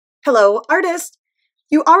Hello, artist!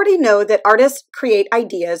 You already know that artists create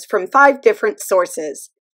ideas from 5 different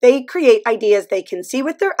sources. They create ideas they can see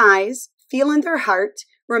with their eyes, feel in their heart,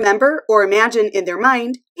 remember or imagine in their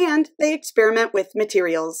mind, and they experiment with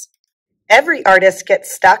materials. Every artist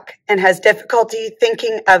gets stuck and has difficulty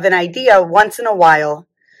thinking of an idea once in a while.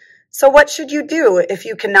 So what should you do if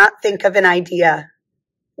you cannot think of an idea?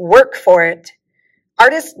 Work for it.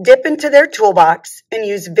 Artists dip into their toolbox and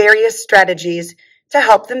use various strategies to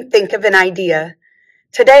help them think of an idea.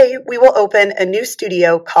 Today, we will open a new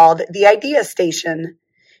studio called the Idea Station.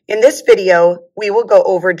 In this video, we will go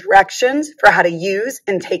over directions for how to use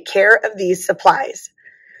and take care of these supplies.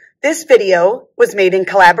 This video was made in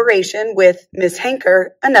collaboration with Ms.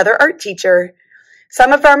 Hanker, another art teacher.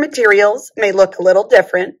 Some of our materials may look a little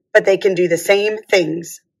different, but they can do the same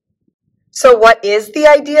things. So what is the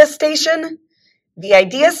Idea Station? The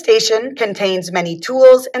Idea Station contains many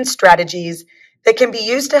tools and strategies that can be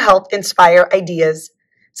used to help inspire ideas.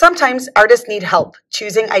 Sometimes artists need help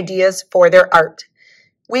choosing ideas for their art.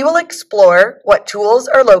 We will explore what tools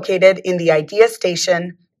are located in the Idea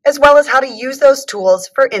Station, as well as how to use those tools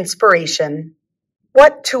for inspiration.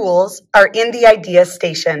 What tools are in the Idea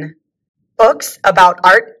Station? Books about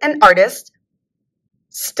art and artists,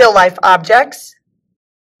 still life objects,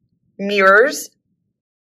 mirrors,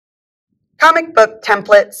 comic book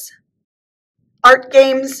templates, art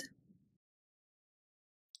games,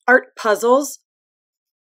 Art puzzles,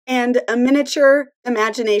 and a miniature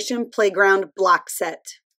imagination playground block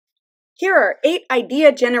set. Here are 8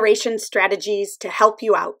 idea generation strategies to help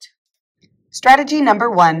you out. Strategy number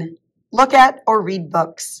 1, look at or read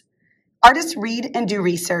books. Artists read and do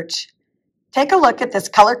research. Take a look at this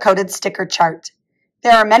color-coded sticker chart.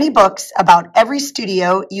 There are many books about every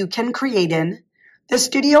studio you can create in, the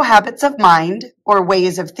studio habits of mind or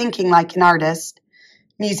ways of thinking like an artist,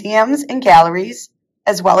 museums and galleries,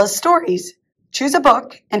 as well as stories. Choose a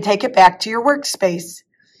book and take it back to your workspace.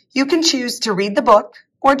 You can choose to read the book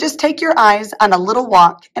or just take your eyes on a little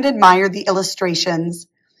walk and admire the illustrations.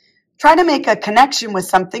 Try to make a connection with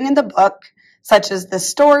something in the book, such as the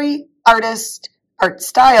story, artist, art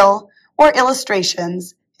style, or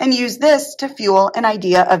illustrations, and use this to fuel an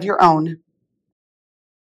idea of your own.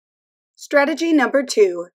 Strategy number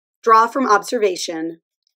 2, draw from observation.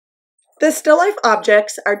 The still life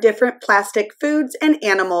objects are different plastic foods and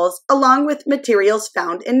animals along with materials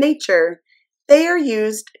found in nature. They are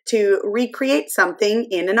used to recreate something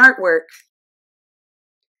in an artwork.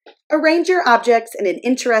 Arrange your objects in an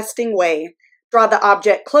interesting way. Draw the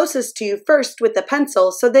object closest to you first with a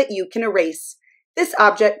pencil so that you can erase. This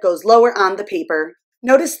object goes lower on the paper.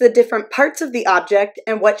 Notice the different parts of the object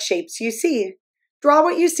and what shapes you see. Draw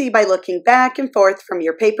what you see by looking back and forth from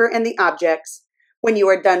your paper and the objects. When you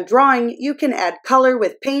are done drawing, you can add color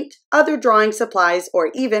with paint, other drawing supplies,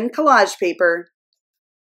 or even collage paper.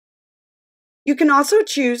 You can also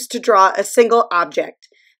choose to draw a single object.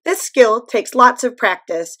 This skill takes lots of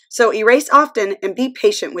practice, so erase often and be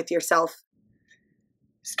patient with yourself.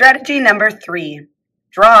 Strategy number 3,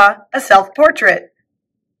 draw a self-portrait.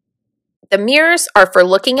 The mirrors are for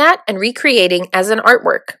looking at and recreating as an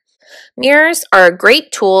artwork. Mirrors are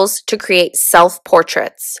great tools to create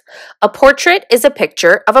self-portraits. A portrait is a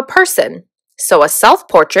picture of a person, so a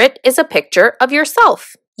self-portrait is a picture of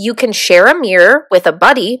yourself. You can share a mirror with a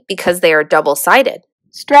buddy because they are double-sided.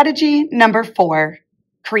 Strategy number 4,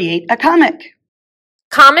 create a comic.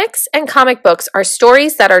 Comics and comic books are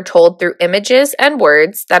stories that are told through images and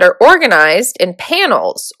words that are organized in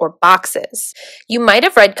panels or boxes. You might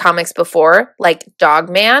have read comics before, like Dog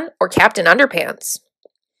Man or Captain Underpants.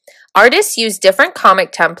 Artists use different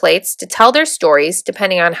comic templates to tell their stories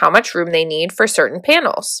depending on how much room they need for certain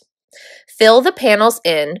panels. Fill the panels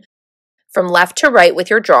in from left to right with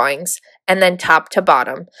your drawings and then top to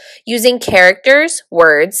bottom, using characters,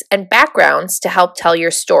 words, and backgrounds to help tell your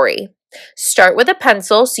story. Start with a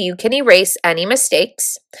pencil so you can erase any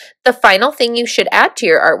mistakes. The final thing you should add to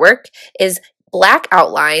your artwork is black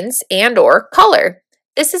outlines and/or color.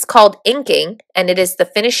 This is called inking, and it is the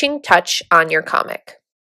finishing touch on your comic.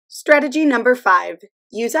 Strategy number 5,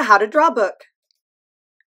 use a how to draw book.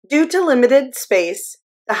 Due to limited space,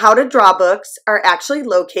 the how to draw books are actually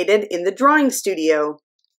located in the drawing studio.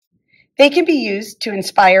 They can be used to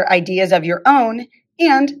inspire ideas of your own,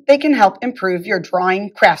 and they can help improve your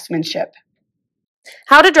drawing craftsmanship.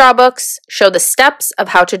 How to draw books show the steps of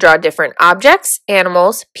how to draw different objects,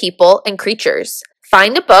 animals, people, and creatures.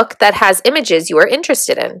 Find a book that has images you are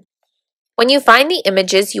interested in. When you find the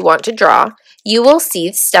images you want to draw, you will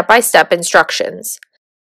see step-by-step instructions.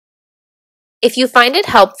 If you find it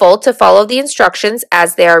helpful to follow the instructions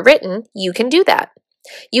as they are written, you can do that.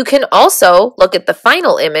 You can also look at the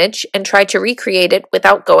final image and try to recreate it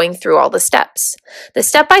without going through all the steps. The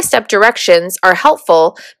step-by-step directions are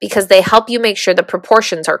helpful because they help you make sure the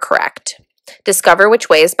proportions are correct. Discover which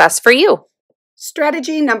way is best for you.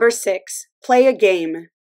 Strategy number 6, play a game.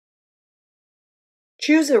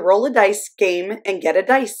 Choose a roll a dice game and get a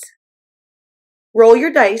dice. Roll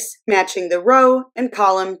your dice, matching the row and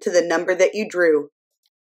column to the number that you drew.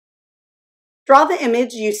 Draw the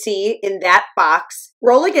image you see in that box.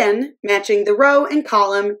 Roll again, matching the row and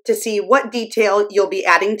column to see what detail you'll be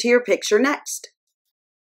adding to your picture next.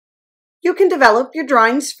 You can develop your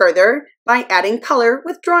drawings further by adding color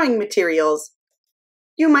with drawing materials.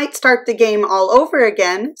 You might start the game all over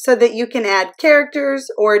again so that you can add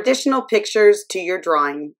characters or additional pictures to your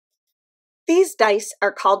drawing. These dice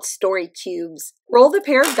are called story cubes. Roll the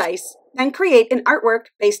pair of dice, then create an artwork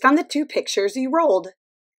based on the 2 pictures you rolled.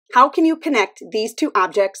 How can you connect these 2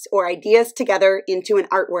 objects or ideas together into an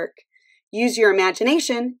artwork? Use your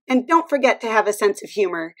imagination, and don't forget to have a sense of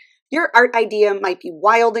humor. Your art idea might be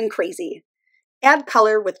wild and crazy. Add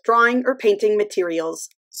color with drawing or painting materials.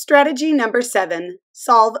 Strategy number 7,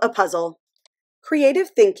 solve a puzzle. Creative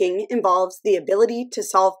thinking involves the ability to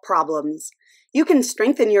solve problems. You can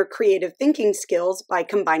strengthen your creative thinking skills by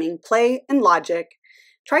combining play and logic.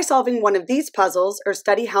 Try solving one of these puzzles or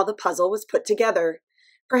study how the puzzle was put together.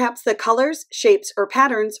 Perhaps the colors, shapes, or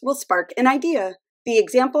patterns will spark an idea. The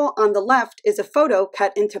example on the left is a photo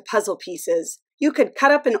cut into puzzle pieces. You could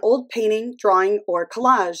cut up an old painting, drawing, or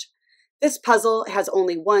collage. This puzzle has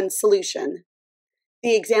only one solution.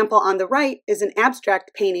 The example on the right is an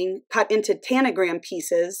abstract painting cut into tanagram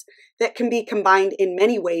pieces that can be combined in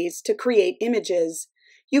many ways to create images.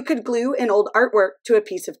 You could glue an old artwork to a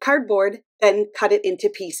piece of cardboard, then cut it into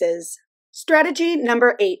pieces. Strategy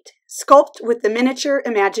number 8, sculpt with the miniature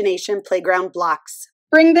imagination playground blocks.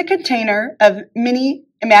 Bring the container of mini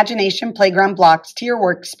imagination playground blocks to your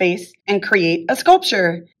workspace and create a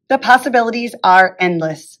sculpture. The possibilities are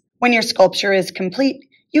endless. When your sculpture is complete,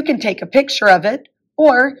 you can take a picture of it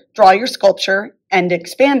or draw your sculpture and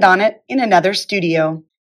expand on it in another studio.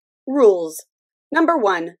 Rules. Number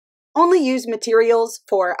 1, only use materials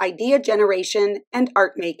for idea generation and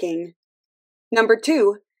art making. Number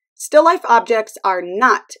 2, still life objects are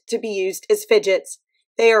not to be used as fidgets.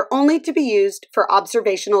 They are only to be used for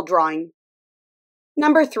observational drawing.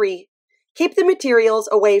 Number 3, keep the materials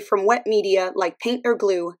away from wet media like paint or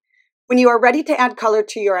glue. When you are ready to add color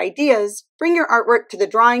to your ideas, bring your artwork to the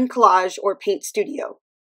drawing, collage, or paint studio.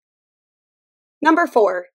 Number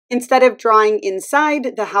 4, instead of drawing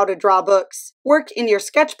inside the How to Draw books, work in your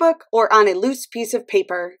sketchbook or on a loose piece of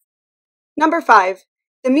paper. Number 5,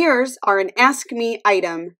 the mirrors are an Ask Me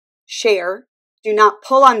item. Share. Do not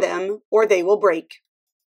pull on them or they will break.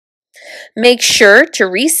 Make sure to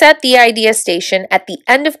reset the idea station at the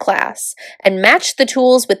end of class and match the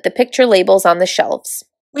tools with the picture labels on the shelves.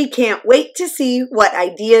 We can't wait to see what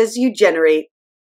ideas you generate.